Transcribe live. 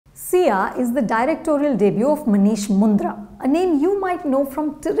Sia is the directorial debut of Manish Mundra, a name you might know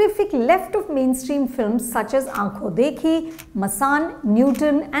from terrific left-of-mainstream films such as Ankhon Dekhi, Masaan,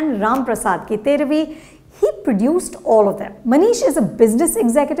 Newton and Ram Prasad ki Tehrvi. He produced all of them. Manish is a business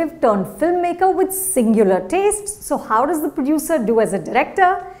executive turned filmmaker with singular tastes. So how does the producer do as a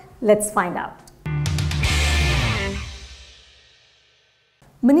director? Let's find out.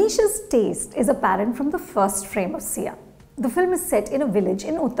 Manish's taste is apparent from the first frame of Sia. The film is set in a village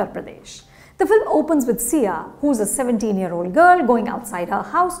in Uttar Pradesh. The film opens with Sia, who's a 17-year-old girl going outside her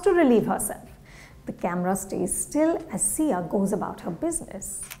house to relieve herself. The camera stays still as Sia goes about her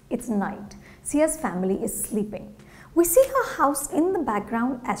business. It's night. Sia's family is sleeping. We see her house in the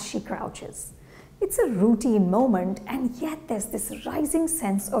background as she crouches. It's a routine moment, and yet there's this rising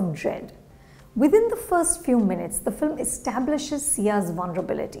sense of dread. Within the first few minutes, the film establishes Sia's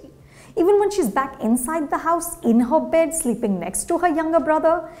vulnerability. Even when she's back inside the house, in her bed, sleeping next to her younger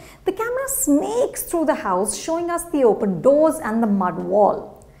brother, the camera snakes through the house, showing us the open doors and the mud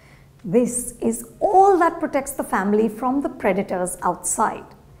wall. This is all that protects the family from the predators outside.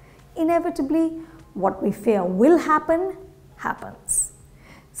 Inevitably, what we fear will happen, happens.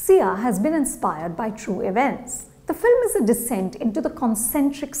 Sia has been inspired by true events. The film is a descent into the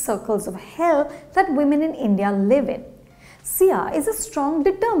concentric circles of hell that women in India live in. Sia is a strong,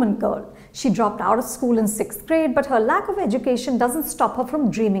 determined girl. She dropped out of school in 6th grade, but her lack of education doesn't stop her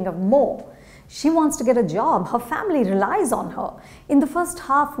from dreaming of more. She wants to get a job. Her family relies on her. In the first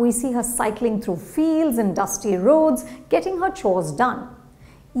half, we see her cycling through fields and dusty roads, getting her chores done.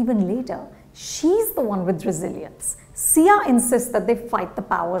 Even later, she's the one with resilience. Sia insists that they fight the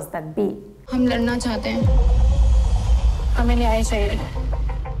powers that be. हम लड़ना चाहते हैं. हमें न्याय चाहिए.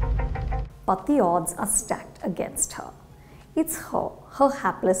 But the odds are stacked against her. It's her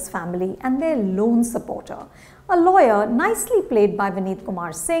hapless family and their lone supporter, a lawyer nicely played by Vineet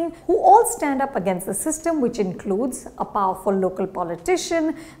Kumar Singh, who all stand up against the system, which includes a powerful local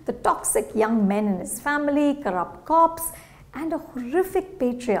politician, the toxic young men in his family, corrupt cops, and a horrific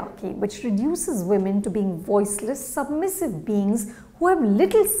patriarchy which reduces women to being voiceless, submissive beings who have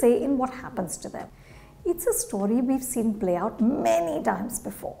little say in what happens to them. It's a story we've seen play out many times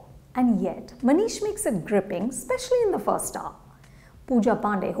before. And yet, Manish makes it gripping, especially in the first hour. Pooja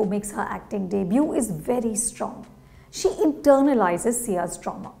Pandey, who makes her acting debut, is very strong. She internalizes Sia's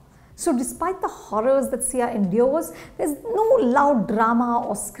trauma. So despite the horrors that Sia endures, there's no loud drama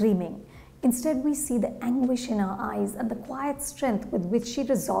or screaming. Instead, we see the anguish in her eyes and the quiet strength with which she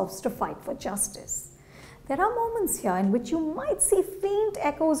resolves to fight for justice. There are moments here in which you might see faint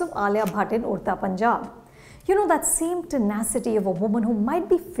echoes of Alia Bhatt in Urta Punjab. You know, that same tenacity of a woman who might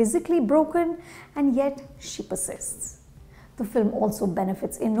be physically broken, and yet she persists. The film also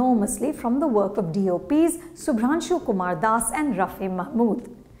benefits enormously from the work of DOPs Subhranshu Kumar Das and Rafi Mahmood.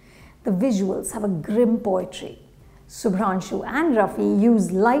 The visuals have a grim poetry. Subhranshu and Rafi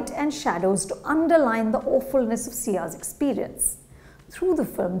use light and shadows to underline the awfulness of Sia's experience. Through the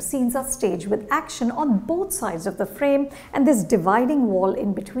film, scenes are staged with action on both sides of the frame and this dividing wall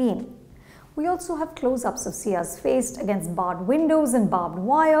in between. We also have close-ups of Sia's face against barred windows and barbed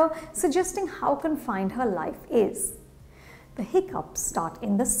wire, suggesting how confined her life is. The hiccups start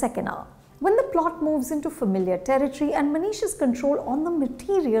in the second hour, when the plot moves into familiar territory and Manish's control on the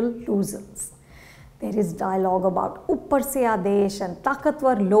material loosens. There is dialogue about Uppar se Aadesh and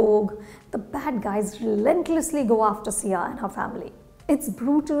Takatwar Log. The bad guys relentlessly go after Sia and her family. It's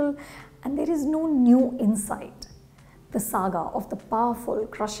brutal and there is no new insight. The saga of the powerful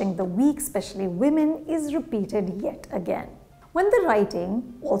crushing the weak, especially women, is repeated yet again. When the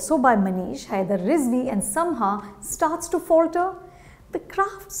writing, also by Manish, Haider Rizvi and Samha, starts to falter, the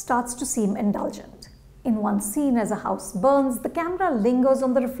craft starts to seem indulgent. In one scene, as a house burns, the camera lingers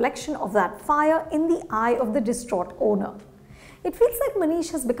on the reflection of that fire in the eye of the distraught owner. It feels like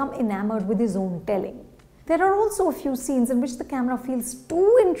Manish has become enamored with his own telling. There are also a few scenes in which the camera feels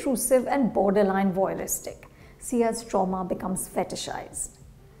too intrusive and borderline voyeuristic. Sia's trauma becomes fetishized.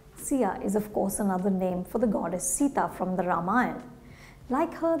 Sia is of course another name for the goddess Sita from the Ramayana.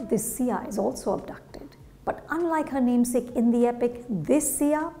 Like her, this Sia is also abducted. But unlike her namesake in the epic, this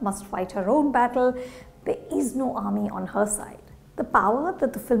Sia must fight her own battle. There is no army on her side. The power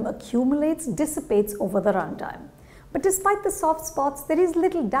that the film accumulates dissipates over the runtime. But despite the soft spots, there is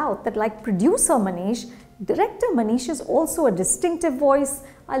little doubt that, like producer Manish, director Manish is also a distinctive voice.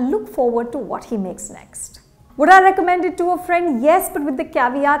 I look forward to what he makes next. Would I recommend it to a friend? Yes, but with the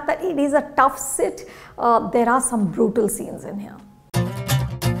caveat that it is a tough sit. There are some brutal scenes in here.